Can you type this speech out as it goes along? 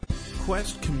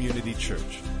Quest Community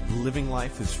Church, living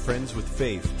life as friends with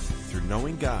faith through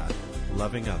knowing God,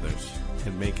 loving others,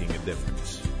 and making a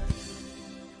difference.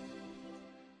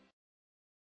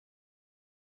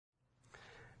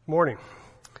 Morning.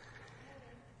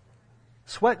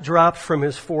 Sweat dropped from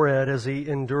his forehead as he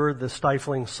endured the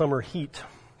stifling summer heat.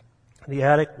 The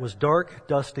attic was dark,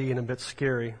 dusty, and a bit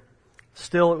scary.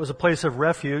 Still, it was a place of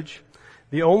refuge,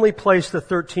 the only place the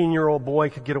 13-year-old boy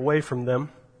could get away from them.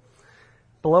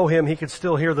 Below him, he could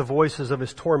still hear the voices of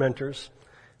his tormentors.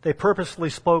 They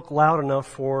purposely spoke loud enough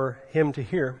for him to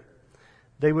hear.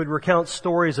 They would recount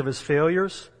stories of his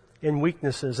failures and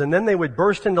weaknesses, and then they would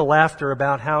burst into laughter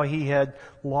about how he had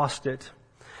lost it.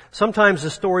 Sometimes the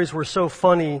stories were so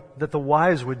funny that the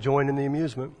wives would join in the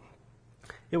amusement.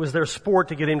 It was their sport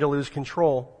to get him to lose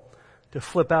control, to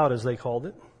flip out, as they called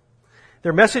it.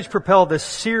 Their message propelled this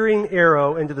searing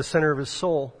arrow into the center of his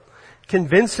soul,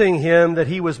 convincing him that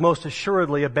he was most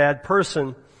assuredly a bad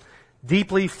person,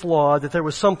 deeply flawed, that there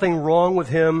was something wrong with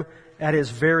him at his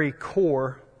very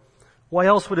core. Why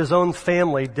else would his own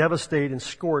family devastate and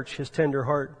scorch his tender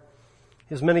heart?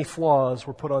 His many flaws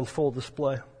were put on full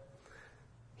display.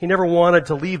 He never wanted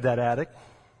to leave that attic.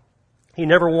 He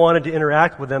never wanted to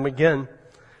interact with them again.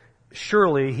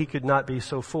 Surely he could not be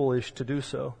so foolish to do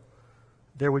so.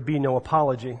 There would be no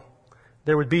apology.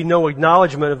 There would be no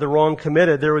acknowledgement of the wrong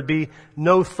committed. There would be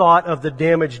no thought of the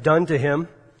damage done to him.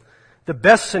 The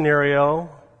best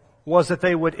scenario was that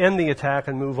they would end the attack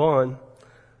and move on.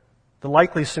 The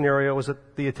likely scenario was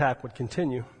that the attack would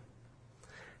continue.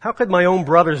 How could my own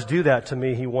brothers do that to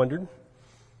me, he wondered.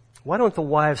 Why don't the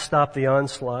wives stop the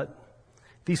onslaught?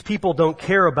 These people don't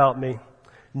care about me.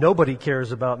 Nobody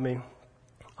cares about me.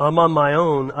 I'm on my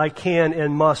own. I can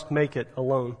and must make it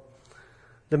alone.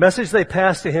 The message they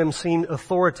passed to him seemed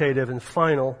authoritative and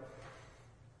final.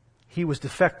 He was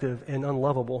defective and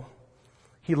unlovable.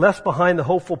 He left behind the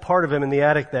hopeful part of him in the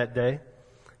attic that day.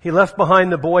 He left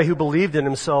behind the boy who believed in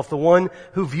himself, the one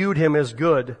who viewed him as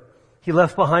good. He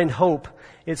left behind hope.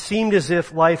 It seemed as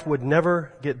if life would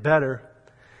never get better.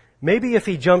 Maybe if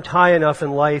he jumped high enough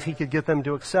in life, he could get them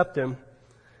to accept him.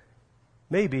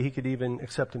 Maybe he could even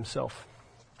accept himself.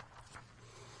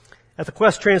 At the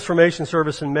Quest Transformation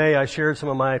Service in May, I shared some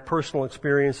of my personal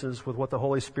experiences with what the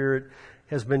Holy Spirit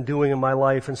has been doing in my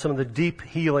life and some of the deep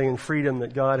healing and freedom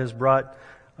that God has brought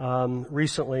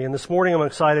recently. And this morning I'm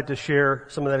excited to share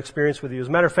some of that experience with you. As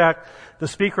a matter of fact, the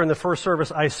speaker in the first service,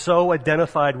 I so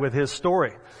identified with his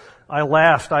story. I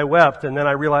laughed, I wept, and then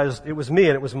I realized it was me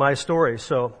and it was my story.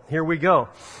 So here we go.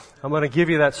 I'm going to give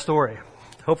you that story.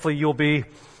 Hopefully you'll be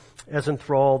as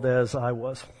enthralled as I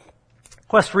was.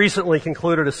 Quest recently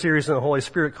concluded a series in the Holy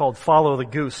Spirit called Follow the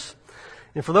Goose.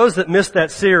 And for those that missed that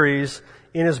series,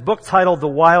 in his book titled The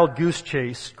Wild Goose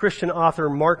Chase, Christian author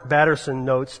Mark Batterson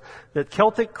notes that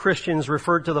Celtic Christians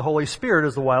referred to the Holy Spirit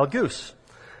as the wild goose.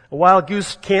 A wild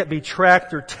goose can't be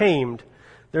tracked or tamed.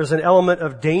 There's an element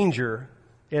of danger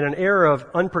and an air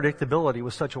of unpredictability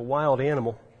with such a wild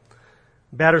animal.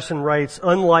 Batterson writes,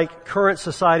 unlike current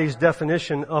society's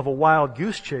definition of a wild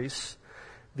goose chase,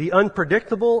 the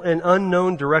unpredictable and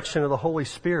unknown direction of the Holy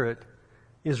Spirit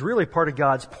is really part of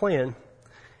God's plan.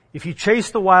 If you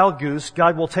chase the wild goose,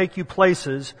 God will take you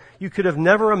places you could have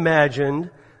never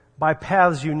imagined by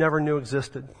paths you never knew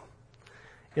existed.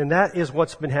 And that is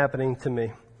what's been happening to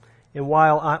me. And why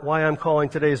I'm calling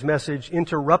today's message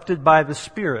Interrupted by the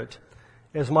Spirit,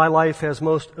 as my life has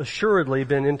most assuredly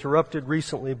been interrupted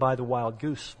recently by the wild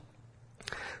goose.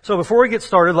 So before we get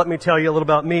started, let me tell you a little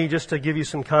about me just to give you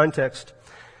some context.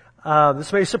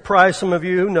 This may surprise some of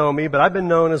you who know me, but I've been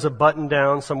known as a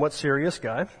buttoned-down, somewhat serious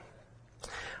guy.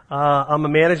 I'm a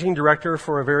managing director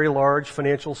for a very large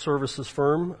financial services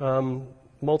firm,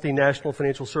 multinational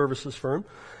financial services firm.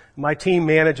 My team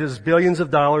manages billions of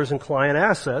dollars in client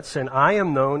assets, and I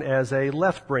am known as a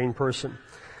left brain person.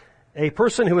 A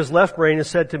person who is left brain is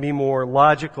said to be more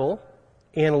logical,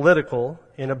 analytical,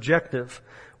 and objective,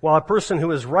 while a person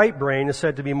who is right brain is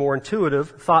said to be more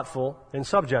intuitive, thoughtful, and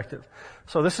subjective.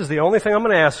 So this is the only thing I'm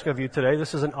going to ask of you today.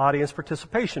 This is an audience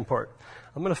participation part.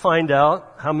 I'm going to find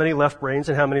out how many left brains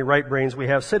and how many right brains we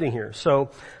have sitting here.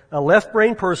 So a left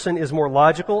brain person is more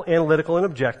logical, analytical, and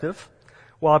objective,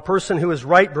 while a person who is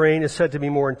right brain is said to be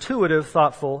more intuitive,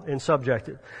 thoughtful, and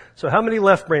subjective. So how many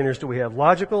left brainers do we have?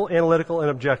 Logical, analytical, and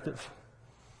objective.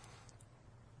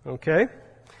 Okay.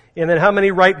 And then how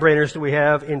many right brainers do we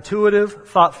have? Intuitive,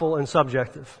 thoughtful, and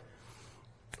subjective.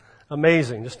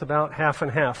 Amazing. Just about half and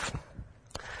half.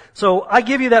 So I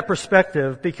give you that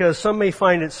perspective because some may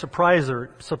find it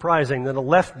surprising that a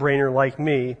left brainer like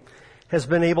me has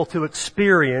been able to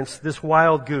experience this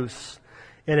wild goose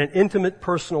in an intimate,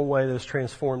 personal way that has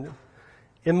transformed him.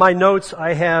 In my notes,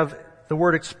 I have the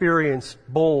word experience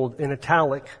bold in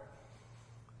italic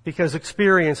because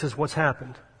experience is what's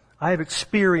happened. I have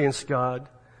experienced God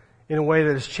in a way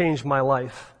that has changed my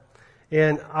life.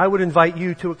 And I would invite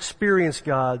you to experience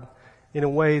God in a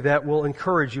way that will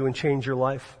encourage you and change your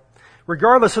life.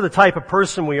 Regardless of the type of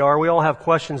person we are, we all have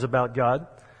questions about God.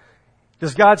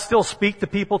 Does God still speak to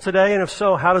people today? And if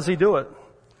so, how does He do it?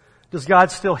 Does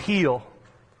God still heal?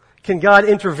 Can God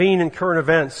intervene in current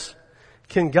events?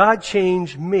 Can God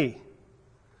change me,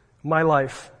 my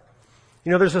life?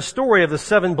 You know, there's a story of the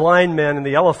 7 blind men and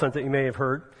the elephant that you may have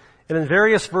heard. And in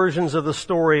various versions of the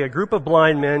story, a group of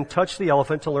blind men touch the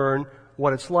elephant to learn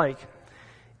what it's like.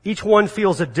 Each one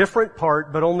feels a different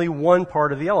part, but only one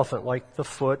part of the elephant, like the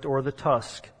foot or the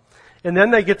tusk. And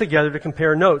then they get together to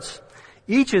compare notes.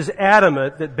 Each is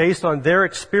adamant that based on their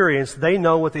experience, they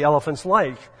know what the elephant's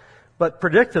like. But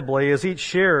predictably, as each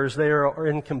shares, they are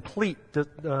in complete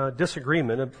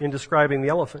disagreement in describing the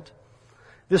elephant.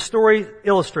 This story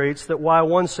illustrates that while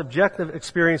one's subjective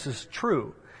experience is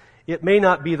true, it may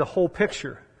not be the whole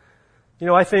picture. You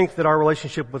know, I think that our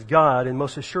relationship with God, and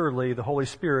most assuredly the Holy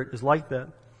Spirit, is like that.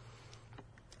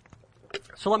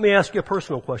 So let me ask you a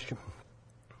personal question.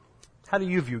 How do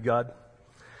you view God?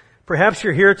 Perhaps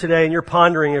you're here today and you're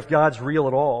pondering if God's real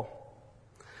at all.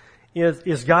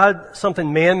 Is God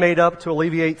something man made up to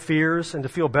alleviate fears and to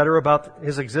feel better about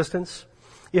His existence?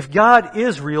 If God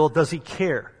is real, does He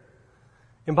care?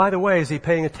 And by the way, is He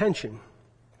paying attention?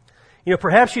 You know,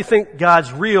 perhaps you think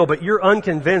God's real, but you're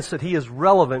unconvinced that He is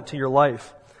relevant to your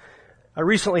life. I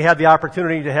recently had the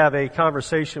opportunity to have a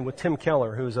conversation with Tim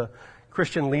Keller, who's a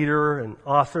Christian leader and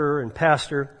author and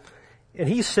pastor. And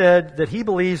he said that he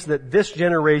believes that this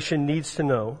generation needs to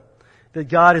know that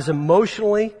God is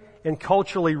emotionally and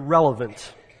culturally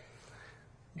relevant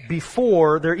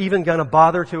before they're even going to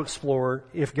bother to explore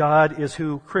if God is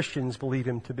who Christians believe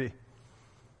Him to be.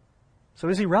 So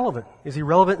is He relevant? Is He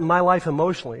relevant in my life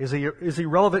emotionally? Is He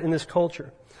relevant in this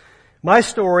culture? My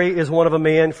story is one of a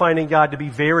man finding God to be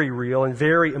very real and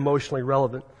very emotionally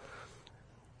relevant.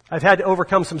 I've had to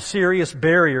overcome some serious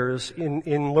barriers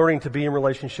in learning to be in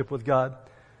relationship with God.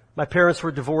 My parents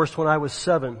were divorced when I was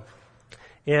 7,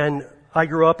 and I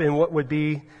grew up in what would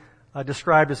be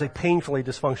described as a painfully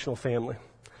dysfunctional family.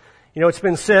 You know, it's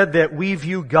been said that we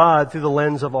view God through the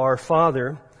lens of our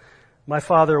father. My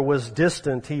father was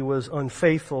distant, he was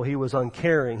unfaithful, he was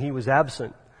uncaring, he was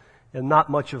absent, and not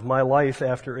much of my life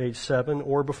after age 7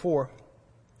 or before.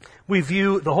 We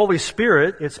view the Holy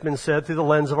Spirit, it's been said, through the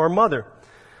lens of our mother.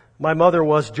 My mother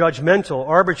was judgmental,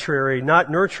 arbitrary,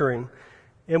 not nurturing,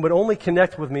 and would only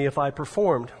connect with me if I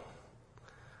performed.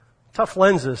 Tough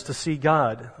lenses to see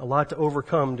God, a lot to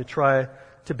overcome to try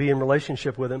to be in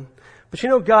relationship with Him. But you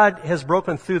know, God has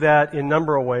broken through that in a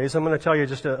number of ways. I'm going to tell you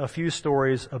just a few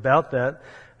stories about that,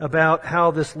 about how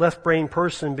this left-brain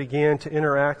person began to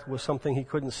interact with something he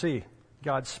couldn't see,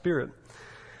 God's Spirit.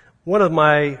 One of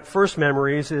my first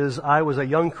memories is I was a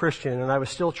young Christian and I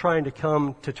was still trying to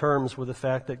come to terms with the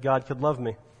fact that God could love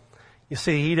me. You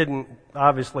see, He didn't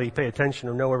obviously pay attention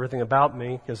or know everything about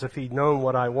me, because if He'd known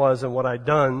what I was and what I'd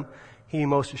done, He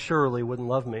most assuredly wouldn't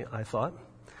love me, I thought,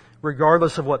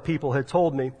 regardless of what people had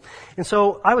told me. And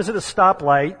so I was at a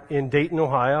stoplight in Dayton,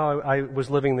 Ohio. I was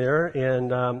living there,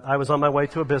 and I was on my way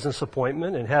to a business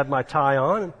appointment and had my tie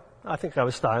on. And I think I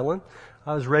was styling.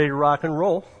 I was ready to rock and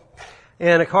roll.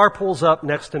 And a car pulls up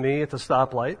next to me at the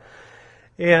stoplight.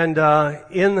 And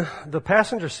in the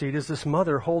passenger seat is this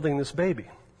mother holding this baby.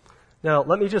 Now,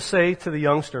 let me just say to the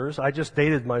youngsters, I just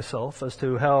dated myself as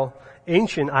to how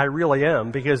ancient I really am,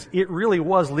 because it really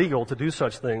was legal to do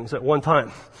such things at one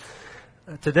time.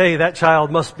 Today, that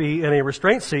child must be in a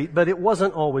restraint seat, but it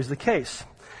wasn't always the case.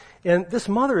 And this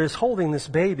mother is holding this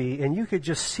baby, and you could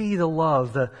just see the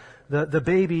love, the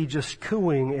baby just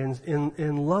cooing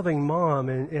and loving mom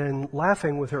and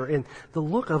laughing with her, and the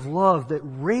look of love that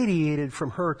radiated from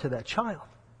her to that child.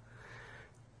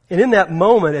 And in that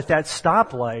moment, at that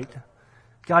stoplight,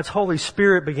 God's Holy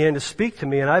Spirit began to speak to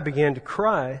me, and I began to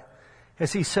cry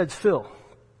as He said, Phil,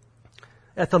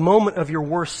 at the moment of your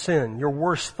worst sin, your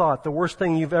worst thought, the worst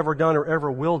thing you've ever done or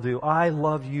ever will do, I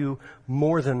love you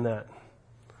more than that.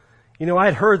 You know, I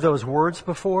had heard those words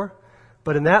before,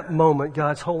 but in that moment,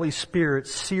 God's Holy Spirit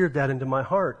seared that into my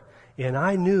heart, and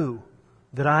I knew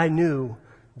that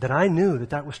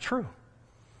that was true.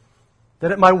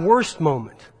 That at my worst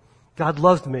moment, God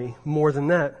loved me more than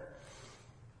that.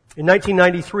 In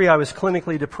 1993, I was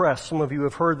clinically depressed. Some of you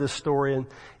have heard this story, and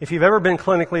if you've ever been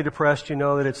clinically depressed, you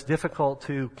know that it's difficult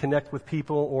to connect with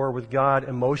people or with God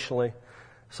emotionally.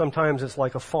 Sometimes it's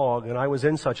like a fog, and I was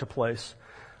in such a place.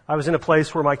 I was in a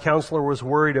place where my counselor was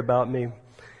worried about me,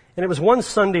 And it was one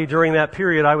Sunday during that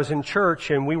period I was in church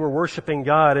and we were worshiping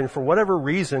God, and for whatever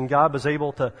reason, God was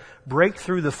able to break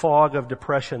through the fog of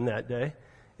depression that day,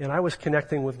 and I was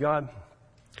connecting with God.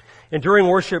 And during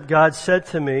worship, God said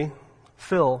to me,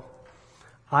 "Phil,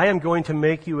 I am going to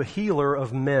make you a healer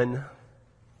of men."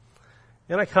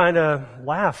 And I kind of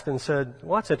laughed and said,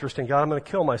 "Well, that's interesting, God. I'm going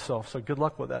to kill myself, so good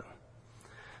luck with that."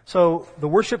 So the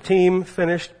worship team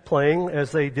finished playing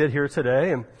as they did here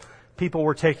today, and people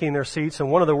were taking their seats,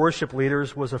 and one of the worship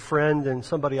leaders was a friend and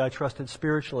somebody I trusted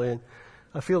spiritually, and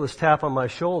I feel this tap on my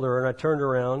shoulder, and I turned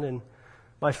around, and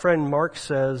my friend Mark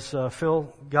says,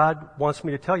 "Phil, God wants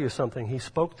me to tell you something. He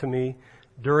spoke to me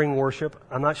during worship.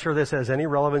 I'm not sure this has any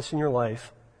relevance in your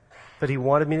life, but he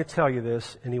wanted me to tell you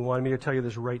this, and he wanted me to tell you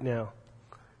this right now.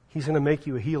 He's going to make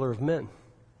you a healer of men."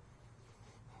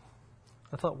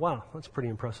 I thought, wow, that's pretty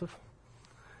impressive.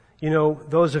 You know,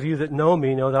 those of you that know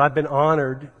me know that I've been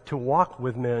honored to walk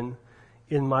with men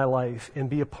in my life and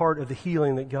be a part of the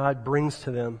healing that God brings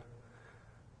to them.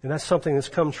 And that's something that's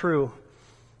come true.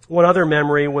 One other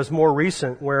memory was more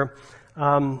recent, where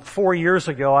 4 years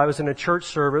ago I was in a church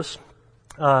service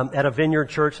at a vineyard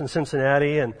church in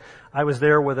Cincinnati, and I was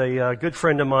there with a good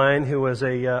friend of mine who was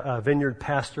a vineyard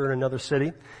pastor in another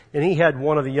city, and he had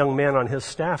one of the young men on his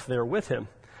staff there with him.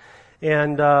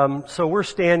 And so we're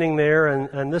standing there,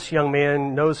 and this young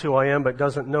man knows who I am but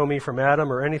doesn't know me from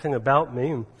Adam or anything about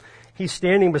me. And he's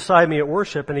standing beside me at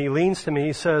worship, and he leans to me.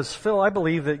 He says, "Phil, I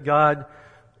believe that God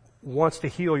wants to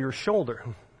heal your shoulder."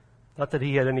 Not that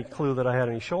he had any clue that I had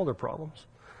any shoulder problems.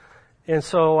 And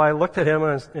so I looked at him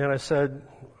and I said,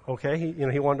 okay,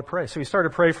 he wanted to pray. So he started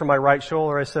to pray for my right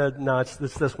shoulder. I said, "No, it's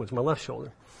this one. It's my left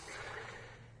shoulder."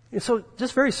 And so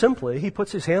just very simply, he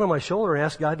puts his hand on my shoulder and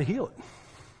asks God to heal it.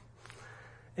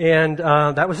 And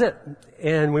that was it.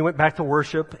 And we went back to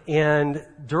worship, and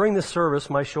during the service,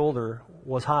 my shoulder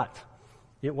was hot.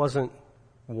 It wasn't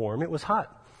warm, it was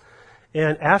hot.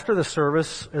 And after the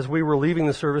service, as we were leaving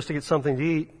the service to get something to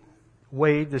eat,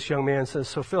 Wade, this young man, says,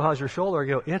 "So Phil, how's your shoulder?" I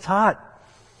go, "It's hot."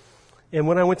 And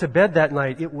when I went to bed that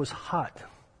night, it was hot.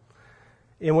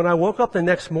 And when I woke up the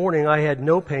next morning, I had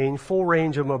no pain, full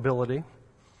range of mobility.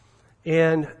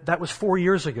 And that was 4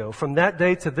 years ago. From that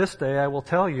day to this day, I will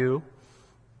tell you,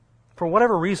 for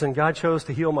whatever reason, God chose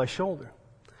to heal my shoulder.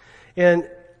 And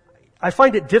I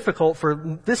find it difficult for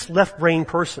this left-brain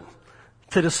person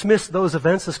to dismiss those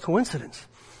events as coincidence.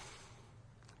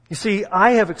 You see,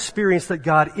 I have experienced that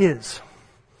God is,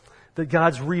 that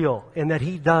God's real, and that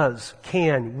He does,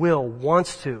 can, will,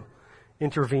 wants to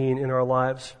intervene in our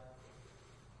lives.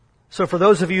 So for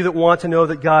those of you that want to know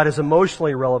that God is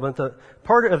emotionally relevant, the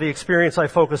part of the experience I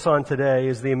focus on today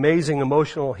is the amazing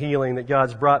emotional healing that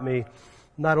God's brought me,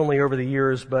 not only over the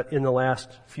years, but in the last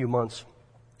few months.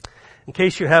 In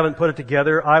case you haven't put it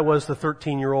together, I was the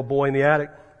 13-year-old boy in the attic.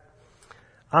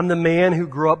 I'm the man who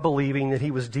grew up believing that he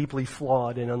was deeply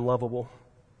flawed and unlovable.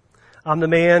 I'm the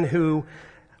man who,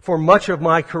 for much of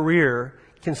my career,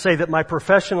 can say that my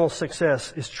professional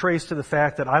success is traced to the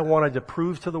fact that I wanted to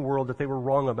prove to the world that they were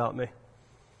wrong about me,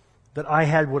 that I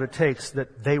had what it takes,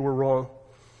 that they were wrong.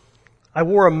 I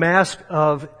wore a mask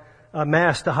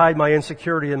to hide my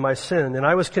insecurity and my sin, and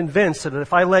I was convinced that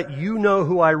if I let you know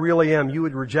who I really am, you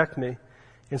would reject me.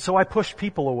 And so I pushed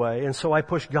people away, and so I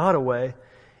pushed God away,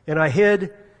 and I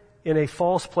hid in a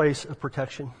false place of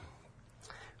protection.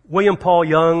 William Paul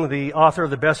Young, the author of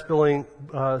the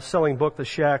best-selling book, The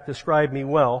Shack, described me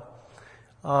well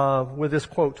with this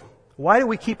quote: "Why do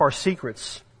we keep our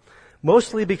secrets?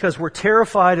 Mostly because we're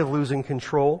terrified of losing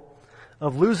control,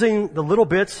 of losing the little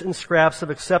bits and scraps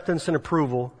of acceptance and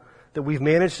approval that we've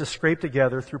managed to scrape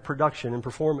together through production and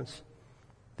performance.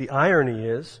 The irony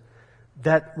is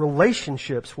that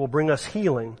relationships will bring us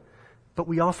healing, but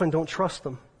we often don't trust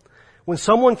them. When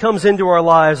someone comes into our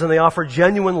lives and they offer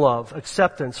genuine love,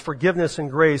 acceptance, forgiveness,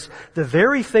 and grace, the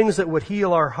very things that would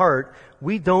heal our heart,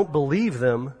 we don't believe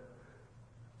them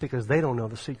because they don't know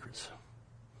the secrets.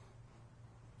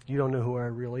 You don't know who I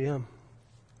really am."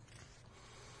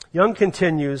 Young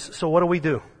continues, "So what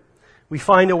do? We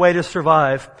find a way to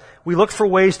survive. We look for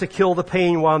ways to kill the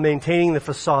pain while maintaining the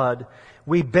facade.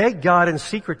 We beg God in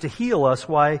secret to heal us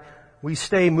while we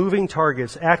stay moving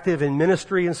targets, active in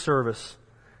ministry and service.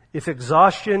 If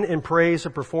exhaustion and praise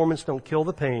of performance don't kill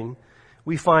the pain,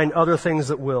 we find other things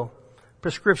that will.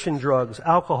 Prescription drugs,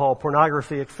 alcohol,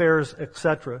 pornography, affairs,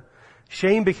 etc.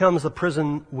 Shame becomes the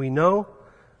prison we know.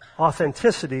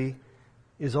 Authenticity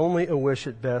is only a wish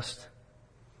at best."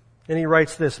 And he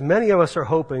writes this: "Many of us are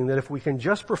hoping that if we can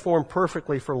just perform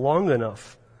perfectly for long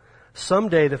enough,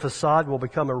 someday the facade will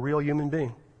become a real human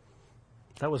being."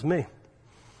 That was me.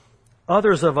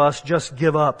 Others of us just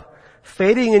give up,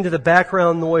 fading into the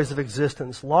background noise of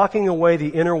existence, locking away the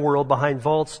inner world behind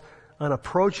vaults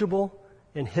unapproachable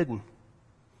and hidden.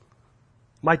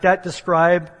 Might that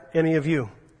describe any of you?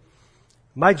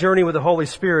 My journey with the Holy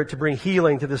Spirit to bring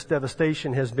healing to this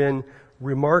devastation has been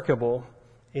remarkable,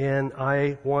 and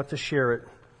I want to share it.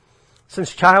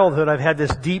 Since childhood, I've had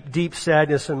this deep, deep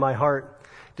sadness in my heart.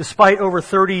 Despite over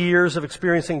 30 years of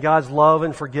experiencing God's love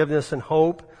and forgiveness and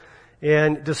hope,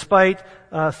 and despite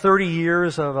 30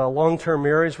 years of a long-term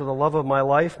marriage with the love of my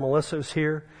life, Melissa's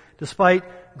here, despite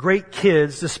great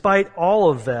kids, despite all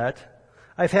of that,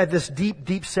 I've had this deep,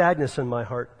 deep sadness in my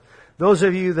heart. Those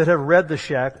of you that have read The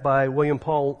Shack by William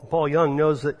Paul Young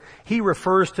knows that he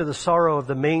refers to the sorrow of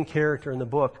the main character in the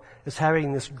book as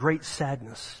having this great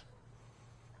sadness.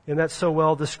 And that so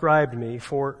well described me.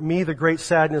 For me, the great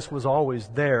sadness was always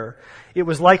there. It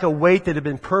was like a weight that had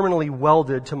been permanently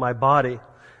welded to my body.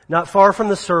 Not far from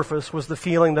the surface was the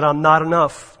feeling that I'm not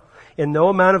enough, and no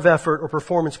amount of effort or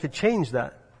performance could change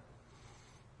that.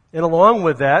 And along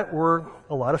with that were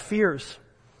a lot of fears.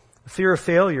 The fear of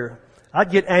failure. I'd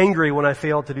get angry when I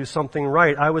failed to do something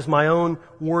right. I was my own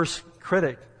worst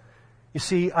critic. You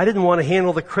see, I didn't want to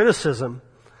handle the criticism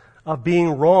of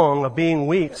being wrong, of being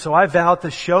weak. So I vowed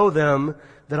to show them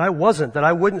that I wasn't, that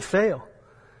I wouldn't fail.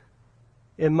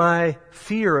 And my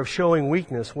fear of showing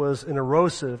weakness was an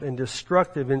erosive and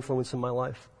destructive influence in my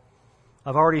life.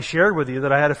 I've already shared with you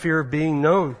that I had a fear of being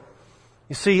known.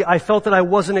 You see, I felt that I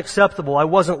wasn't acceptable, I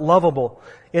wasn't lovable.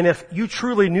 And if you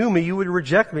truly knew me, you would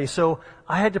reject me. So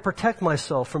I had to protect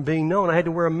myself from being known. I had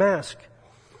to wear a mask.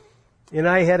 And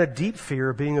I had a deep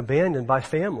fear of being abandoned by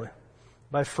family,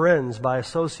 by friends, by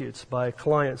associates, by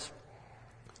clients.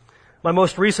 My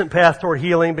most recent path toward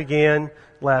healing began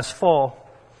last fall.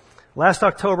 Last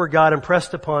October, God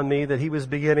impressed upon me that He was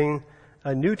beginning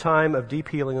a new time of deep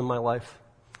healing in my life.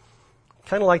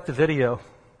 Kind of like the video.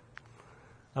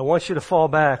 I want you to fall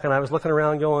back. And I was looking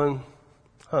around going,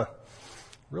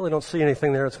 really don't see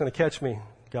anything there that's going to catch me,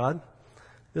 God.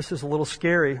 This is a little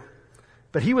scary.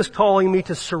 But He was calling me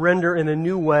to surrender in a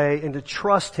new way and to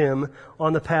trust Him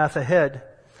on the path ahead.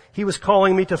 He was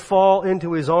calling me to fall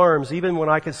into His arms even when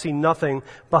I could see nothing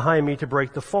behind me to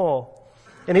break the fall.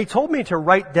 And He told me to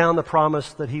write down the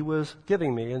promise that He was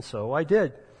giving me, and so I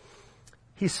did.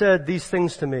 He said these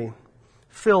things to me.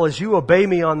 Phil, as you obey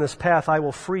me on this path, I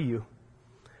will free you.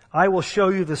 I will show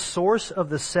you the source of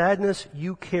the sadness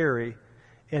you carry,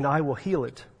 and I will heal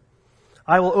it.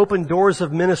 I will open doors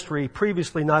of ministry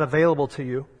previously not available to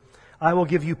you. I will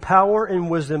give you power and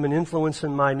wisdom and influence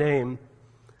in my name,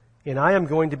 and I am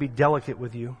going to be delicate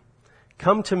with you.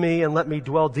 Come to me and let me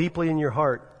dwell deeply in your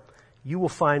heart. You will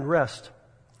find rest.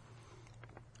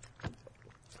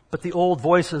 But the old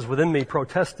voices within me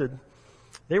protested.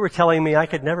 They were telling me I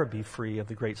could never be free of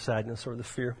the great sadness or the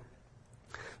fear.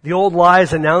 The old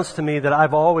lies announced to me that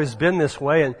I've always been this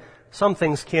way, and some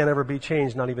things can't ever be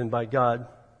changed, not even by God.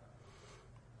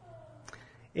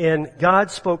 And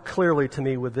God spoke clearly to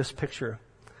me with this picture.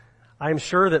 I am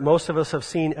sure that most of us have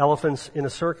seen elephants in a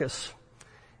circus.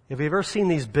 Have you ever seen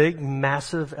these big,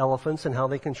 massive elephants and how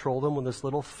they control them with this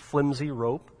little flimsy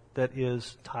rope that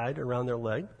is tied around their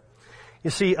leg? You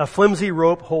see, a flimsy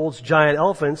rope holds giant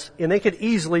elephants, and they could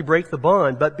easily break the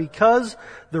bond. But because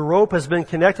the rope has been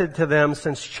connected to them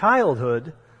since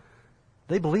childhood,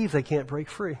 they believe they can't break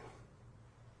free.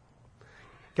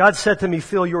 God said to me,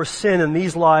 Phil, your sin and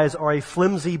these lies are a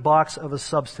flimsy box of a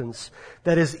substance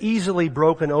that is easily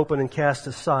broken open and cast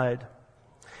aside.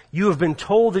 You have been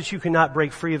told that you cannot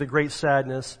break free of the great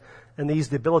sadness and these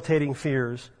debilitating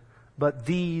fears, but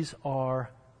these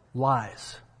are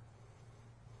lies.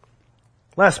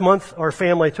 Last month, our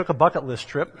family took a bucket list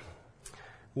trip.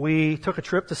 We took a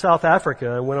trip to South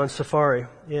Africa and went on safari.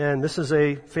 And this is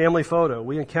a family photo.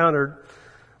 We encountered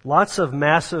lots of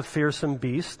massive, fearsome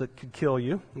beasts that could kill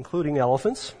you, including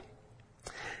elephants.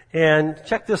 And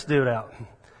check this dude out.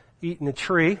 Eating a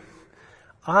tree.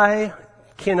 I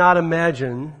cannot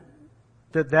imagine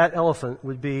that elephant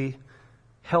would be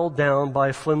held down by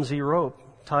a flimsy rope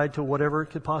tied to whatever it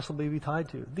could possibly be tied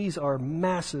to. These are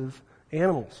massive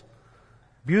animals.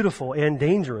 Beautiful and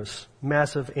dangerous,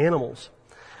 massive animals.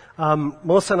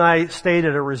 Melissa and I stayed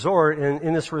at a resort, and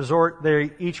in this resort,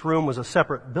 each room was a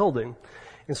separate building.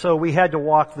 And so we had to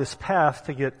walk this path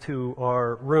to get to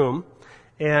our room,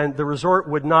 and the resort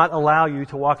would not allow you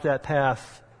to walk that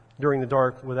path during the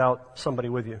dark without somebody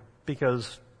with you,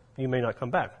 because you may not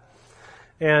come back.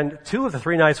 And 2 of the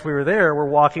 3 nights we were there, we're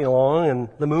walking along, and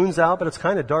the moon's out, but it's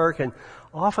kind of dark, and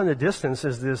off in the distance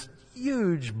is this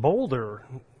huge boulder.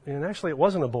 And actually it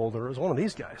wasn't a boulder, it was one of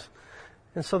these guys.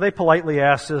 And so they politely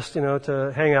asked us,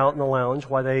 to hang out in the lounge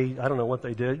while I don't know what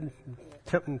they did,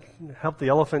 help the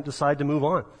elephant decide to move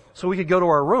on so we could go to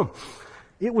our room.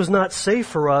 It was not safe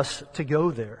for us to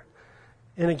go there.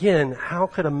 And again, how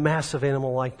could a massive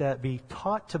animal like that be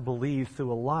taught to believe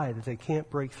through a lie that they can't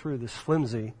break through this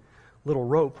flimsy little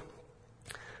rope?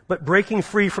 But breaking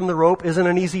free from the rope isn't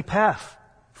an easy path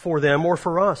for them or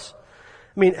for us.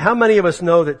 I mean, how many of us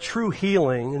know that true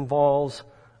healing involves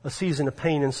a season of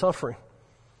pain and suffering?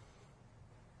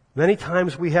 Many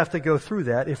times we have to go through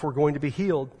that if we're going to be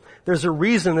healed. There's a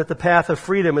reason that the path of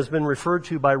freedom has been referred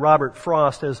to by Robert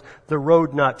Frost as the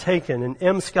road not taken, and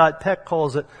M. Scott Peck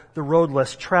calls it the road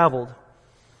less traveled.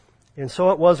 And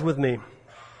so it was with me.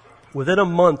 Within a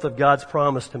month of God's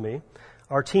promise to me,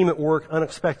 our team at work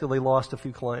unexpectedly lost a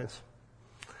few clients.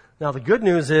 Now the good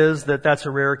news is that that's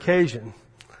a rare occasion.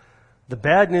 The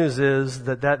bad news is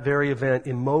that that very event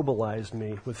immobilized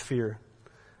me with fear.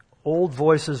 Old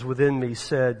voices within me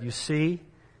said, you see,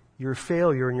 you're a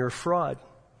failure and you're a fraud.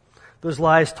 Those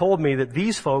lies told me that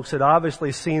these folks had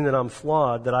obviously seen that I'm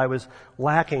flawed, that I was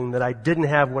lacking, that I didn't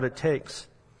have what it takes.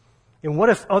 And what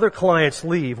if other clients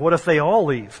leave? What if they all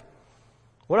leave?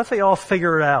 What if they all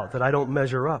figure it out that I don't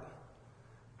measure up?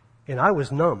 And I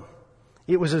was numb.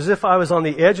 It was as if I was on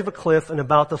the edge of a cliff and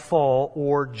about to fall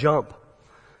or jump.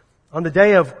 On the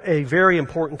day of a very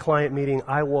important client meeting,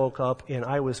 I woke up and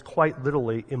I was quite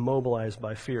literally immobilized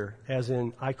by fear, as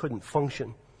in I couldn't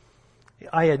function.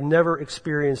 I had never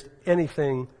experienced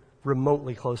anything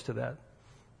remotely close to that.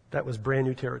 That was brand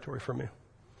new territory for me.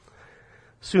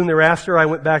 Soon thereafter, I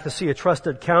went back to see a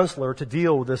trusted counselor to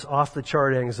deal with this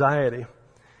off-the-chart anxiety.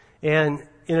 And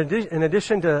in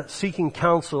addition to seeking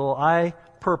counsel, I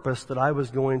purposed that I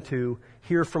was going to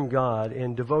hear from God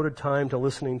and devoted time to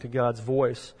listening to God's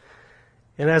voice.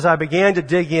 And as I began to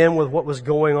dig in with what was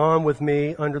going on with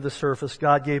me under the surface,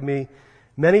 God gave me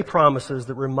many promises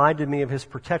that reminded me of His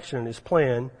protection and His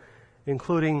plan,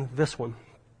 including this one.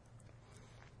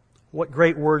 What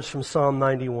great words from Psalm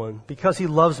 91. Because He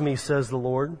loves me, says the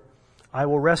Lord, I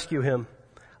will rescue him.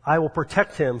 I will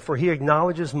protect him, for he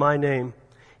acknowledges my name.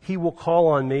 He will call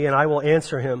on me, and I will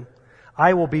answer him.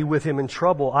 I will be with him in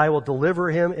trouble. I will deliver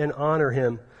him and honor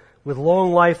him. With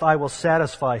long life I will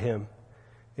satisfy him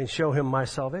and show him my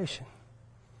salvation.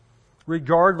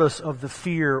 Regardless of the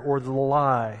fear or the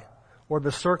lie or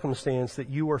the circumstance that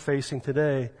you are facing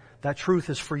today, that truth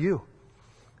is for you,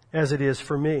 as it is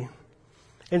for me.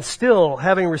 And still,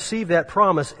 having received that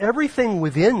promise, everything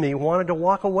within me wanted to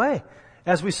walk away,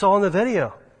 as we saw in the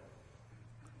video.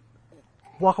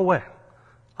 Walk away.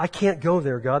 I can't go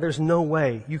there, God. There's no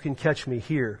way you can catch me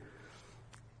here.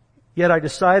 Yet I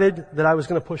decided that I was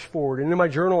going to push forward. And in my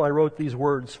journal, I wrote these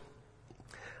words.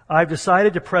 I've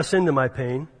decided to press into my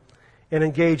pain and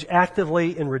engage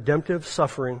actively in redemptive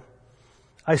suffering.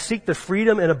 I seek the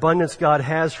freedom and abundance God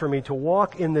has for me to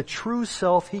walk in the true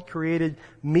self He created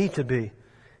me to be.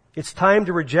 It's time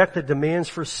to reject the demands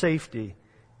for safety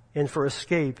and for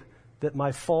escape that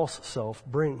my false self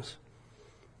brings.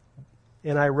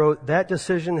 And I wrote, that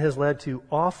decision has led to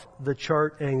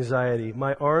off-the-chart anxiety.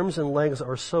 My arms and legs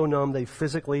are so numb they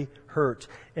physically hurt.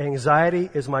 Anxiety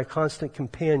is my constant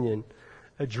companion.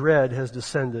 A dread has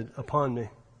descended upon me. It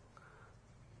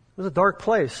was a dark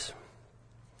place,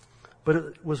 but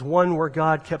it was one where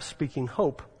God kept speaking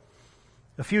hope.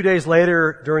 A few days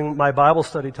later, during my Bible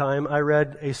study time, I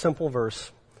read a simple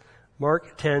verse,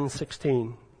 Mark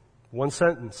 10:16, one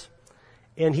sentence.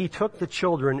 And he took the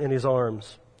children in his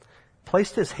arms,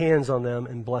 placed his hands on them,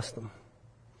 and blessed them.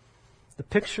 The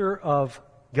picture of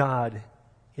God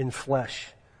in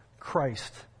flesh,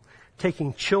 Christ,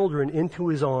 taking children into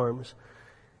his arms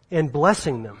and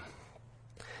blessing them.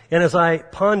 And as I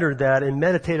pondered that and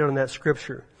meditated on that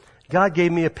scripture, God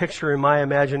gave me a picture in my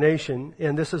imagination,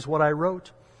 and this is what I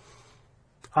wrote.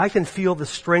 I can feel the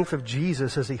strength of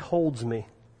Jesus as he holds me.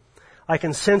 I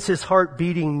can sense his heart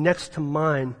beating next to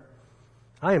mine.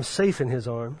 I am safe in his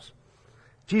arms.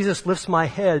 Jesus lifts my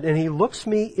head and he looks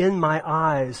me in my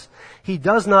eyes. He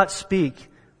does not speak,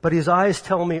 but his eyes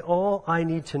tell me all I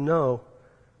need to know.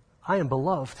 I am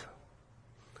beloved.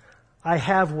 I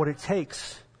have what it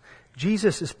takes.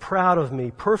 Jesus is proud of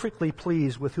me, perfectly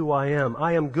pleased with who I am.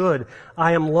 I am good.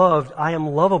 I am loved. I am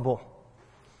lovable.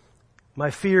 My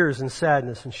fears and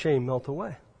sadness and shame melt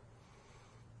away.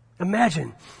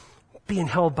 Imagine being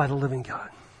held by the living God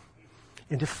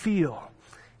and to feel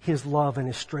his love and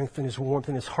his strength and his warmth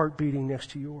and his heart beating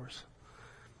next to yours.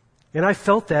 And I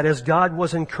felt that as God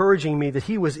was encouraging me that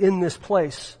he was in this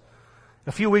place.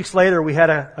 A few weeks later, we had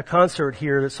a concert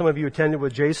here that some of you attended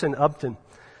with Jason Upton.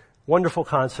 Wonderful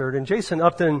concert. And Jason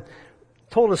Upton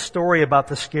told a story about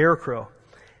the scarecrow.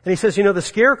 And he says, the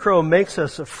scarecrow makes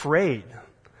us afraid.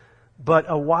 But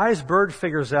a wise bird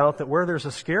figures out that where there's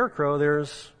a scarecrow,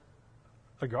 there's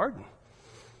a garden.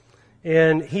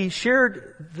 And he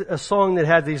shared a song that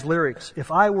had these lyrics: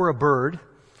 if I were a bird,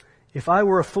 if I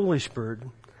were a foolish bird,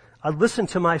 I'd listen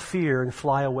to my fear and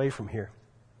fly away from here.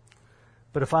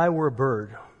 But if I were a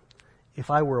bird,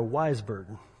 if I were a wise bird,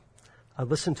 I'd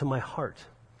listen to my heart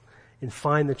and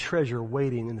find the treasure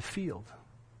waiting in the field.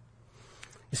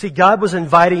 You see, God was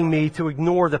inviting me to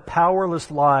ignore the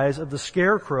powerless lies of the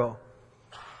scarecrow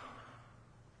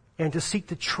and to seek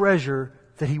the treasure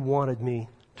that He wanted me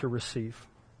to receive.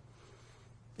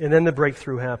 And then the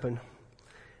breakthrough happened.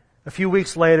 A few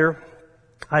weeks later,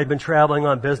 I had been traveling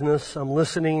on business. I'm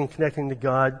listening and connecting to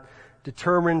God,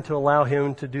 determined to allow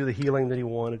Him to do the healing that He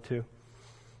wanted to.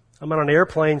 I'm on an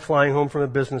airplane flying home from a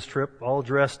business trip, all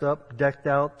dressed up, decked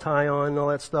out, tie on, and all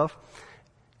that stuff.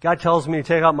 God tells me to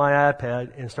take out my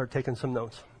iPad and start taking some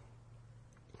notes.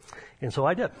 And so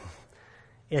I did.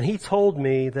 And He told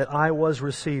me that I was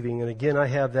receiving, and again I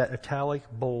have that italic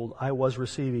bold, I was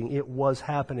receiving. It was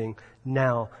happening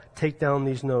now. Take down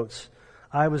these notes.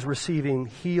 I was receiving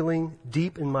healing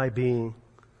deep in my being.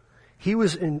 He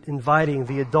was inviting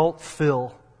the adult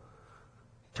Phil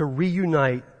to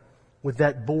reunite with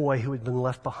that boy who had been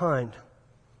left behind,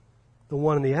 the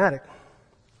one in the attic.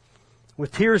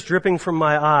 With tears dripping from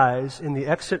my eyes in the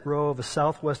exit row of a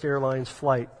Southwest Airlines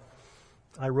flight,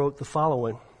 I wrote the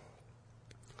following: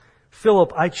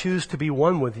 Philip, I choose to be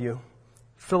one with you.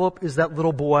 Philip is that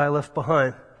little boy I left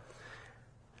behind.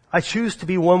 I choose to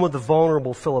be one with the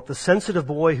vulnerable Philip, the sensitive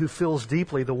boy who feels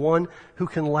deeply, the one who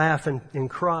can laugh and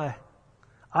cry.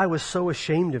 I was so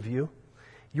ashamed of you.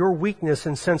 Your weakness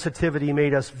and sensitivity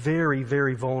made us very,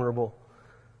 very vulnerable.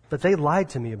 But they lied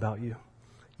to me about you.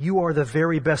 You are the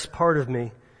very best part of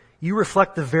me. You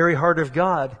reflect the very heart of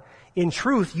God. In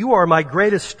truth, you are my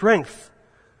greatest strength.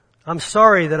 I'm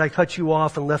sorry that I cut you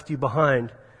off and left you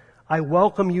behind. I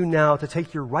welcome you now to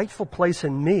take your rightful place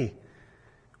in me.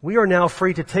 We are now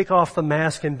free to take off the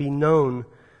mask and be known.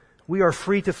 We are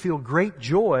free to feel great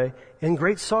joy and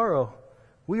great sorrow.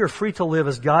 We are free to live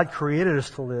as God created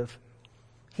us to live.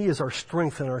 He is our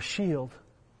strength and our shield.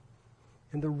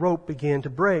 And the rope began to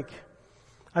break.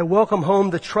 I welcome home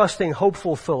the trusting,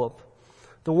 hopeful Philip,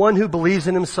 the one who believes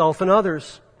in himself and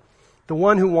others, the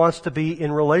one who wants to be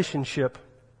in relationship.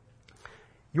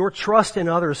 Your trust in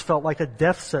others felt like a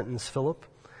death sentence, Philip.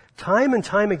 Time and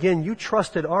time again, you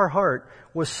trusted our heart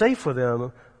was safe with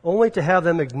them, only to have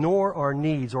them ignore our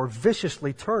needs or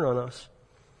viciously turn on us.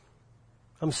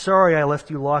 I'm sorry I left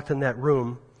you locked in that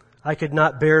room. I could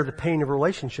not bear the pain of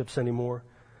relationships anymore.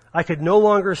 I could no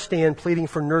longer stand pleading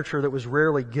for nurture that was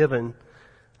rarely given.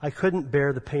 I couldn't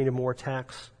bear the pain of more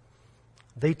attacks.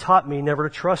 They taught me never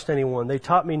to trust anyone. They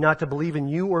taught me not to believe in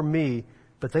you or me,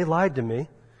 but they lied to me.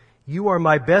 You are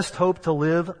my best hope to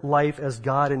live life as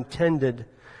God intended.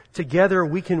 Together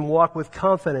we can walk with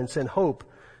confidence and hope.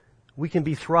 We can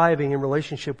be thriving in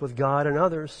relationship with God and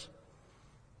others.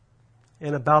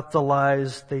 And about the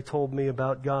lies they told me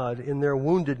about God, in their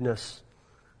woundedness,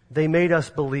 they made us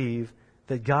believe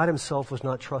that God Himself was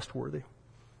not trustworthy.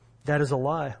 That is a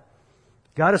lie.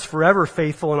 God is forever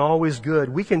faithful and always good.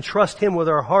 We can trust Him with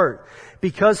our heart.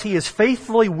 Because He is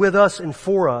faithfully with us and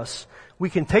for us, we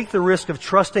can take the risk of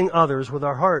trusting others with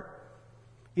our heart.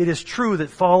 It is true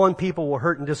that fallen people will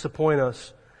hurt and disappoint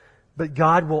us, but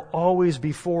God will always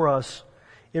be for us.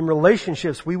 In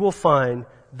relationships, we will find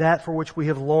that for which we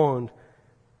have longed.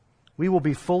 We will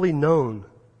be fully known,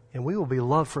 and we will be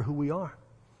loved for who we are.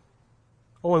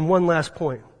 Oh, and one last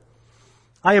point.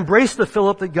 I embrace the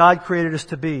Philip that God created us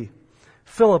to be.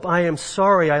 Philip, I am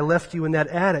sorry I left you in that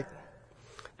attic.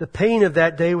 The pain of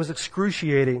that day was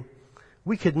excruciating.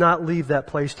 We could not leave that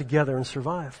place together and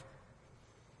survive.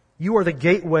 You are the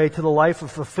gateway to the life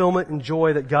of fulfillment and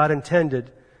joy that God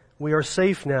intended. We are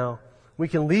safe now. We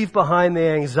can leave behind the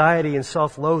anxiety and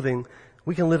self-loathing.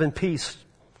 We can live in peace.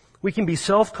 We can be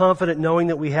self-confident knowing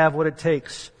that we have what it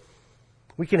takes.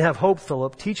 We can have hope,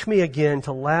 Philip. Teach me again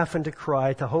to laugh and to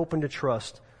cry, to hope and to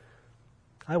trust.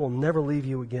 I will never leave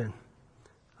you again.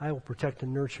 I will protect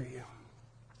and nurture you.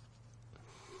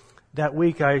 That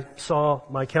week I saw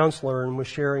my counselor and was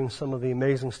sharing some of the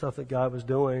amazing stuff that God was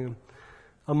doing.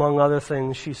 Among other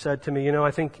things, she said to me,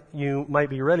 I think you might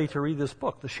be ready to read this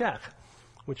book, The Shack,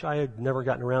 which I had never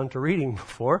gotten around to reading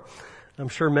before. I'm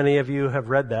sure many of you have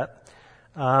read that.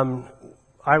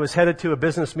 I was headed to a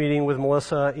business meeting with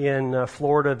Melissa in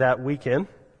Florida that weekend.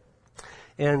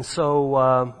 And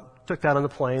so took that on the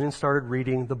plane and started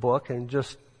reading the book and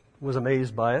just was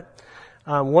amazed by it.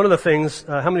 One of the things,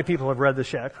 how many people have read The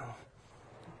Shack?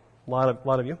 A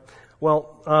lot of you.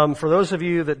 Well, for those of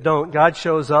you that don't, God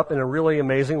shows up in a really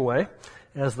amazing way.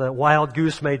 as the wild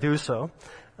goose may do so.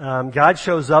 God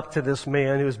shows up to this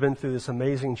man who's been through this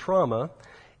amazing trauma,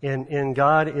 and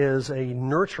God is a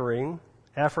nurturing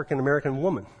African-American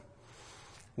woman,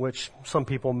 which some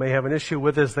people may have an issue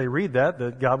with as they read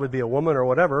that God would be a woman or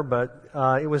whatever, but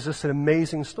it was just an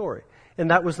amazing story. And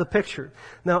that was the picture.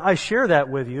 Now, I share that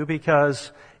with you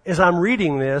because as I'm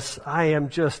reading this, I am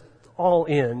just all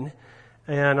in,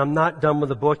 and I'm not done with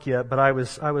the book yet, but I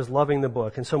was loving the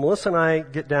book. And so Melissa and I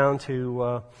get down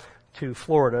to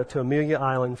Florida, to Amelia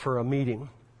Island for a meeting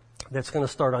that's going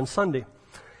to start on Sunday.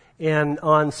 And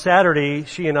on Saturday,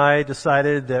 she and I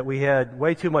decided that we had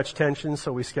way too much tension,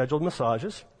 so we scheduled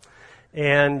massages.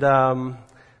 And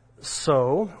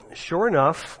so, sure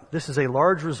enough, this is a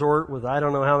large resort with I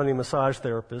don't know how many massage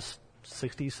therapists,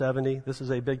 60, 70. This is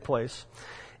a big place.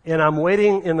 And I'm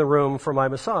waiting in the room for my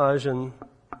massage, and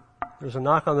there's a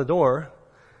knock on the door,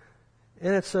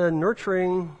 and it's a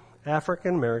nurturing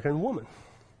African-American woman.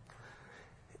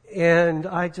 And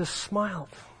I just smiled.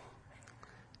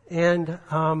 And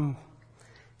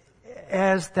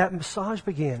as that massage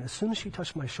began, as soon as she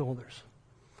touched my shoulders,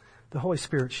 the Holy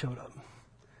Spirit showed up.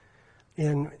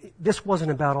 And this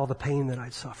wasn't about all the pain that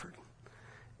I'd suffered.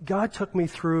 God took me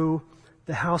through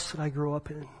the house that I grew up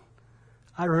in.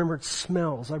 I remembered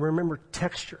smells. I remembered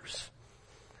textures.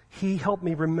 He helped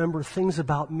me remember things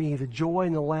about me, the joy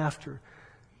and the laughter.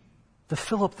 The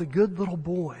Philip, the good little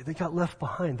boy that got left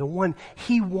behind, the one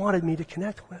he wanted me to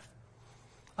connect with.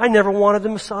 I never wanted the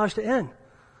massage to end.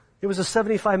 It was a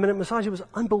 75-minute massage. It was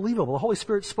unbelievable. The Holy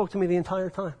Spirit spoke to me the entire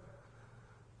time.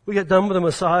 We got done with the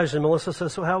massage, and Melissa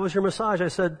says, "So how was your massage?" I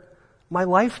said, "My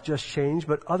life just changed,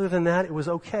 but other than that, it was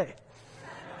okay."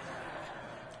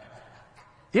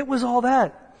 It was all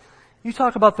that. You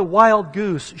talk about the wild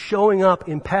goose showing up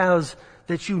in paths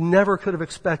that you never could have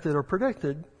expected or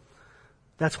predicted.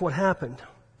 That's what happened.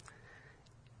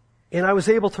 And I was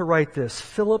able to write this.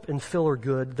 Philip and Phil are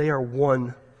good. They are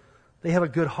one. They have a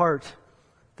good heart.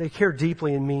 They care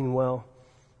deeply and mean well.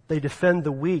 They defend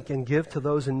the weak and give to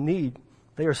those in need.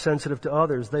 They are sensitive to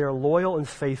others. They are loyal and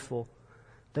faithful.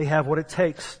 They have what it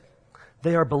takes.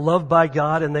 They are beloved by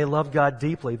God, and they love God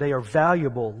deeply. They are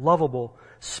valuable, lovable,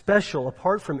 special,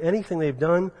 apart from anything they've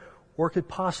done or could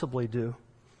possibly do.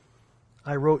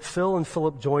 I wrote, Phil and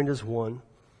Philip joined as one.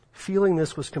 Feeling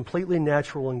this was completely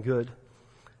natural and good.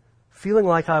 Feeling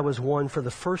like I was one for the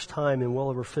first time in well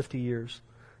over 50 years.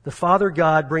 The Father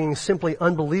God bringing simply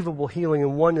unbelievable healing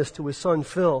and oneness to His Son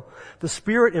Phil. The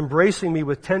Spirit embracing me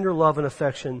with tender love and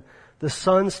affection. The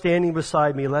Son standing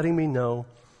beside me, letting me know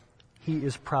He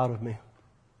is proud of me.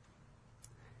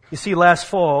 You see, last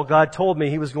fall, God told me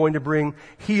He was going to bring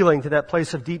healing to that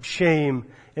place of deep shame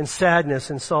and sadness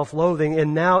and self-loathing,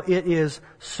 and now it is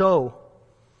so.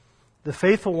 The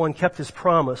faithful one kept His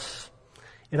promise,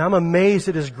 and I'm amazed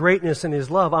at His greatness and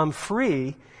His love. I'm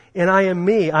free, and I am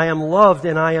me. I am loved,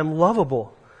 and I am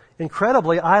lovable.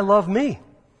 Incredibly, I love me.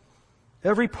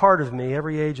 Every part of me,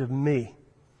 every age of me,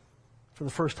 for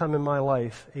the first time in my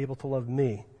life, able to love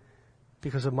me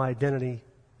because of my identity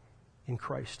in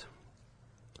Christ.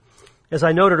 As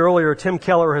I noted earlier, Tim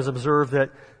Keller has observed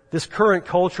that this current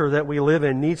culture that we live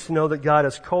in needs to know that God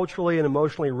is culturally and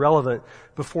emotionally relevant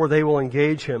before they will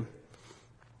engage Him.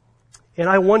 And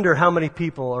I wonder how many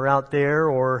people are out there,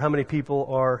 or how many people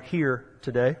are here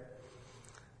today,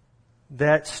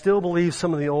 that still believe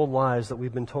some of the old lies that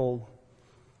we've been told.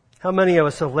 How many of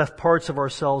us have left parts of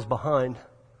ourselves behind,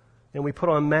 and we put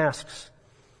on masks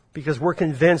because we're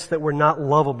convinced that we're not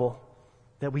lovable,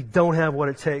 that we don't have what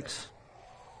it takes.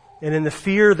 And in the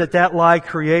fear that that lie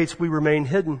creates, we remain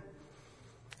hidden.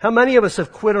 How many of us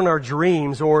have quit on our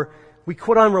dreams, or we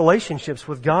quit on relationships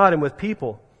with God and with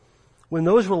people, when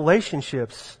those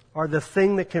relationships are the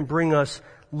thing that can bring us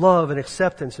love and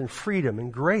acceptance and freedom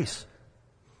and grace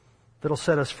that'll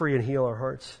set us free and heal our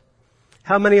hearts?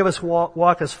 How many of us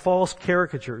walk as false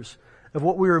caricatures of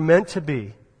what we were meant to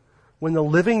be when the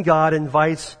living God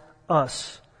invites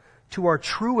us to our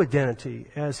true identity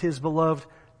as His beloved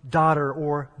daughter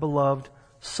or beloved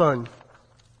son?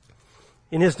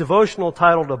 In his devotional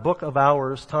titled A Book of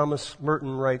Hours, Thomas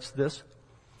Merton writes this: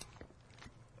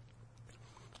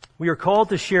 "We are called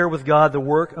to share with God the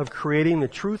work of creating the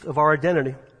truth of our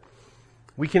identity.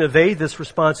 We can evade this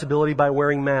responsibility by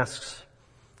wearing masks.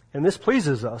 And this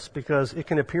pleases us because it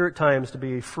can appear at times to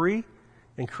be a free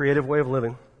and creative way of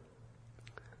living.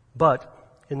 But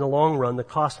in the long run, the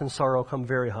cost and sorrow come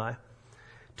very high.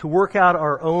 To work out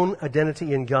our own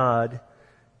identity in God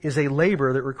is a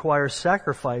labor that requires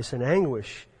sacrifice and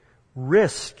anguish,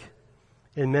 risk,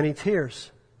 and many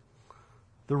tears.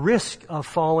 The risk of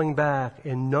falling back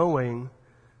and knowing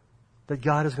that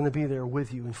God is going to be there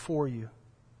with you and for you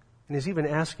And He's even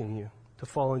asking you to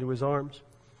fall into His arms.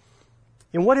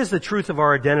 And what is the truth of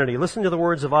our identity? Listen to the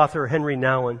words of author Henry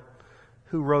Nouwen,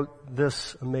 who wrote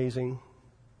this amazing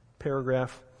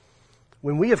paragraph.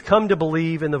 When we have come to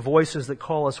believe in the voices that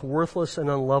call us worthless and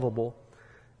unlovable,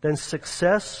 then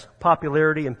success,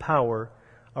 popularity, and power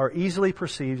are easily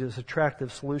perceived as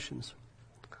attractive solutions.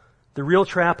 The real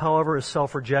trap, however, is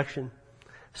self-rejection.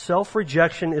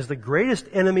 Self-rejection is the greatest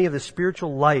enemy of the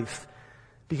spiritual life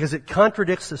because it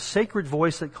contradicts the sacred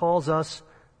voice that calls us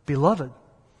beloved.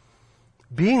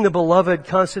 Being the beloved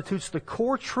constitutes the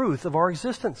core truth of our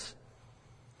existence.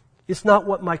 It's not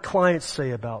what my clients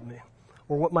say about me,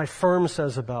 or what my firm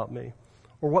says about me,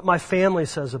 or what my family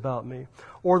says about me,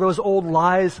 or those old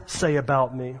lies say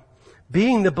about me.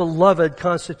 Being the beloved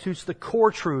constitutes the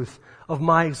core truth of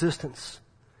my existence,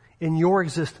 in your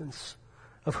existence,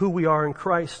 of who we are in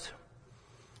Christ.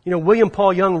 You know, William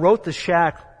Paul Young wrote The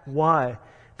Shack. Why?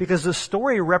 Because the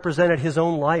story represented his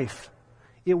own life.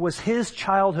 It was his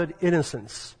childhood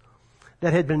innocence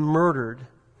that had been murdered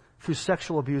through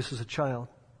sexual abuse as a child.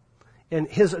 And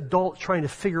his adult trying to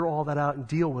figure all that out and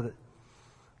deal with it.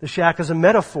 The shack is a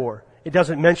metaphor. It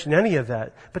doesn't mention any of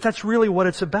that. But that's really what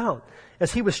it's about.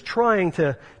 As he was trying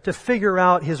to figure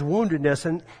out his woundedness,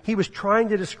 and he was trying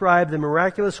to describe the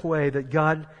miraculous way that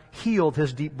God healed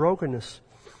his deep brokenness.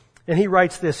 And he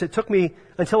writes this, "It took me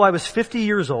until I was 50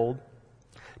 years old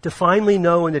to finally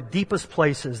know in the deepest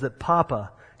places that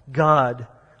Papa, God,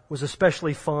 was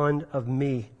especially fond of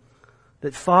me.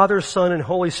 That Father, Son, and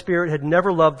Holy Spirit had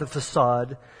never loved the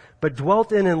facade, but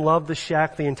dwelt in and loved the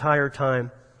shack the entire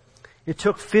time. It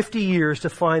took 50 years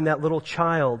to find that little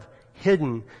child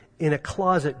hidden in a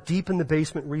closet deep in the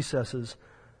basement recesses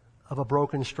of a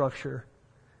broken structure."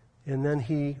 And then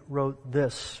he wrote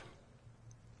this,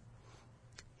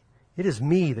 "It is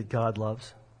me that God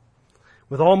loves.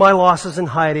 With all my losses and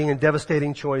hiding and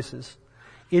devastating choices.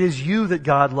 It is you that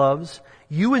God loves.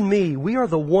 You and me, we are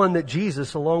the one that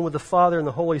Jesus, along with the Father and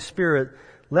the Holy Spirit,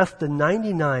 left the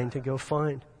 99 to go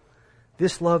find.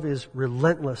 This love is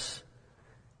relentless,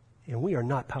 and we are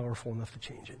not powerful enough to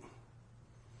change it."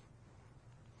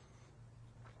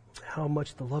 How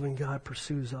much the loving God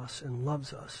pursues us and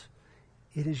loves us.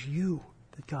 It is you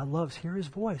that God loves. Hear His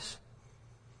voice.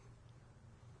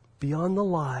 Beyond the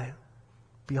lie,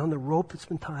 beyond the rope that's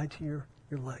been tied to your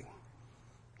leg.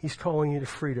 He's calling you to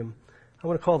freedom. I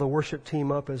want to call the worship team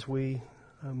up as we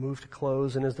move to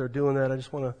close. And as they're doing that, I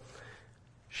just want to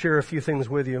share a few things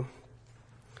with you.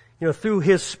 You know, through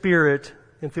His Spirit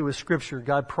and through His Scripture,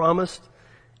 God promised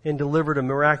and delivered a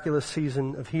miraculous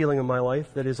season of healing in my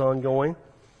life that is ongoing.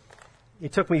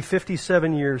 It took me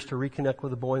 57 years to reconnect with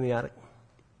the boy in the attic.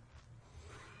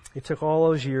 It took all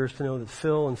those years to know that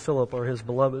Phil and Philip are His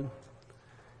beloved.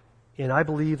 And I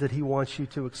believe that He wants you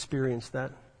to experience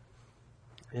that.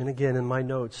 And again, in my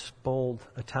notes, bold,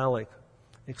 italic,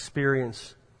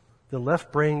 experience. The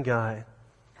left brain guy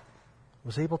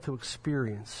was able to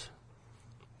experience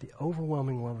the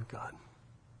overwhelming love of God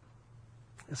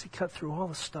as he cut through all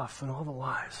the stuff and all the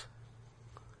lies.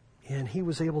 And he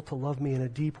was able to love me in a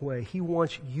deep way. He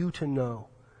wants you to know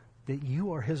that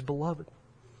you are His beloved.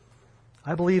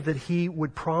 I believe that He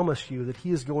would promise you that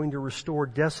He is going to restore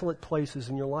desolate places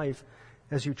in your life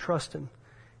as you trust Him.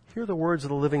 Hear the words of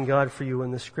the living God for you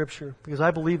in this scripture, because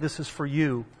I believe this is for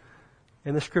you,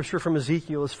 and the scripture from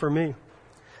Ezekiel is for me.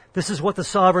 This is what the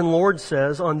sovereign Lord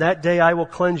says, "On that day I will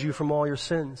cleanse you from all your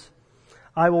sins.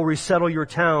 I will resettle your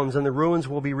towns, and the ruins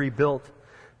will be rebuilt.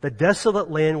 The desolate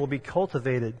land will be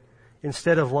cultivated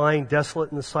instead of lying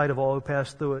desolate in the sight of all who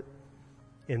pass through it.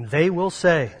 And they will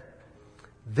say,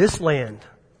 'This land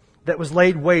that was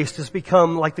laid waste has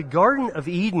become like the Garden of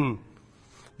Eden.'"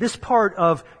 This part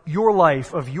of your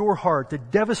life, of your heart, the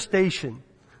devastation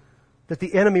that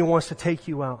the enemy wants to take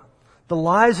you out. The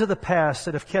lies of the past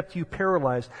that have kept you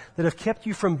paralyzed, that have kept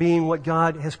you from being what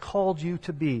God has called you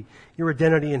to be, your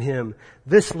identity in Him.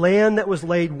 This land that was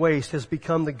laid waste has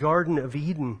become the Garden of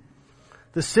Eden.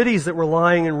 The cities that were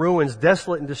lying in ruins,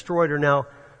 desolate and destroyed, are now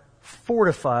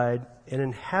fortified and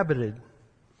inhabited.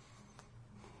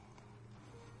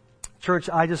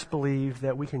 Church, I just believe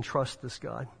that we can trust this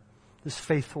God. This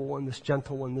faithful one, this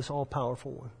gentle one, this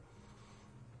all-powerful one.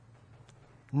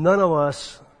 None of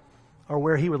us are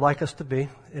where He would like us to be,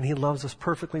 and He loves us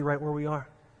perfectly right where we are.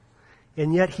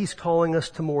 And yet He's calling us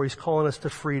to more. He's calling us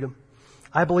to freedom.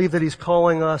 I believe that He's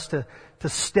calling us to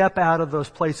step out of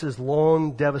those places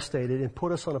long devastated and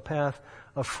put us on a path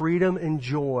of freedom and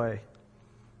joy.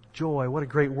 Joy, what a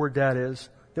great word that is,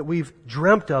 that we've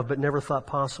dreamt of but never thought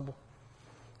possible.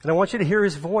 And I want you to hear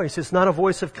His voice. It's not a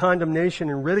voice of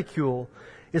condemnation and ridicule.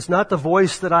 It's not the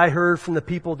voice that I heard from the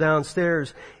people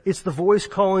downstairs. It's the voice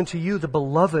calling to you, the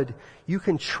beloved. You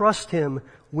can trust Him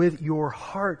with your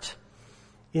heart.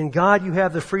 In God, you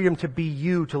have the freedom to be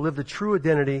you, to live the true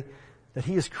identity that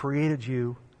He has created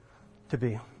you to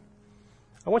be.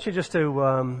 I want you just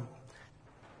to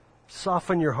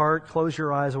soften your heart, close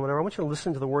your eyes or whatever. I want you to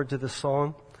listen to the words of this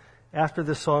song. After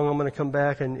this song, I'm going to come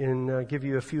back and give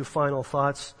you a few final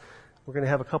thoughts. We're going to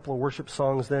have a couple of worship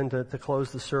songs then to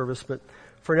close the service. But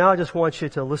for now, I just want you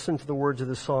to listen to the words of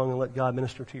this song and let God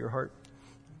minister to your heart.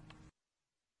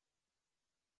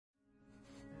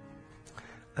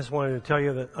 I just wanted to tell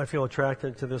you that I feel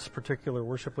attracted to this particular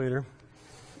worship leader.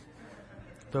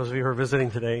 Those of you who are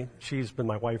visiting today, she's been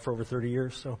my wife for over 30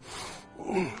 years, so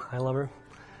I love her.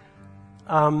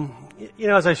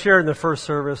 As I shared in the first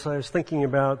service, I was thinking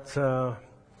about the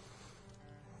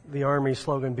Army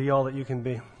slogan, "Be all that you can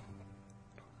be."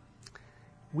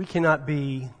 We cannot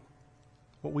be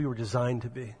what we were designed to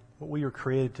be, what we were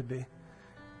created to be.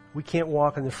 We can't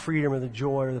walk in the freedom or the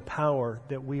joy or the power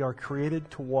that we are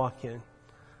created to walk in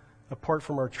apart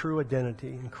from our true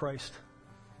identity in Christ.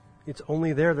 It's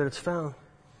only there that it's found.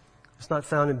 It's not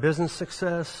found in business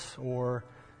success or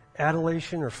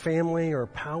adulation or family or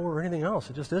power or anything else.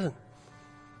 It just isn't.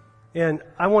 And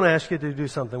I want to ask you to do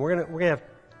something. We're gonna have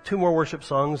 2 more worship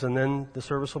songs and then the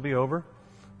service will be over.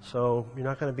 So you're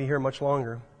not going to be here much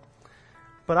longer.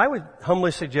 But I would humbly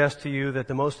suggest to you that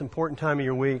the most important time of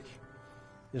your week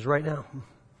is right now.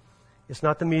 It's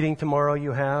not the meeting tomorrow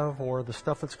you have or the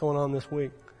stuff that's going on this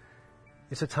week.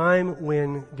 It's a time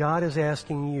when God is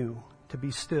asking you to be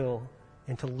still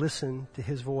and to listen to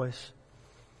His voice.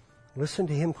 Listen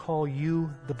to Him call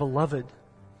you the beloved.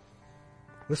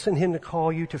 Listen to Him to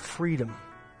call you to freedom.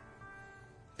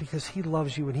 Because He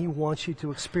loves you and He wants you to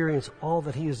experience all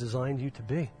that He has designed you to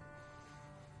be.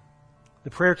 The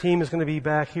prayer team is going to be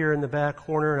back here in the back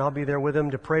corner, and I'll be there with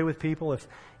them to pray with people.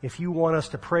 If you want us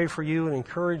to pray for you and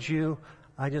encourage you,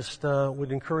 I just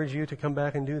would encourage you to come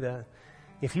back and do that.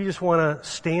 If you just want to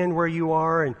stand where you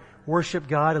are and worship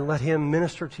God and let Him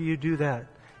minister to you, do that.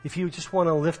 If you just want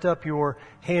to lift up your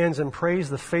hands and praise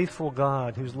the faithful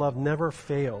God whose love never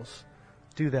fails,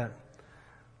 do that.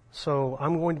 So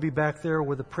I'm going to be back there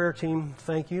with the prayer team.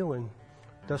 Thank you, and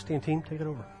Dusty and team, take it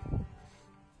over.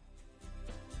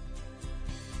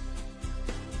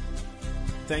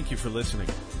 Thank you for listening.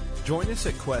 Join us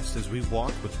at Quest as we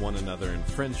walk with one another in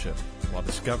friendship while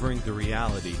discovering the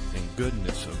reality and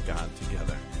goodness of God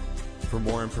together. For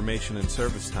more information and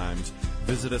service times,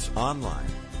 visit us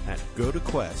online at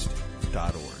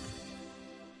gotoquest.org.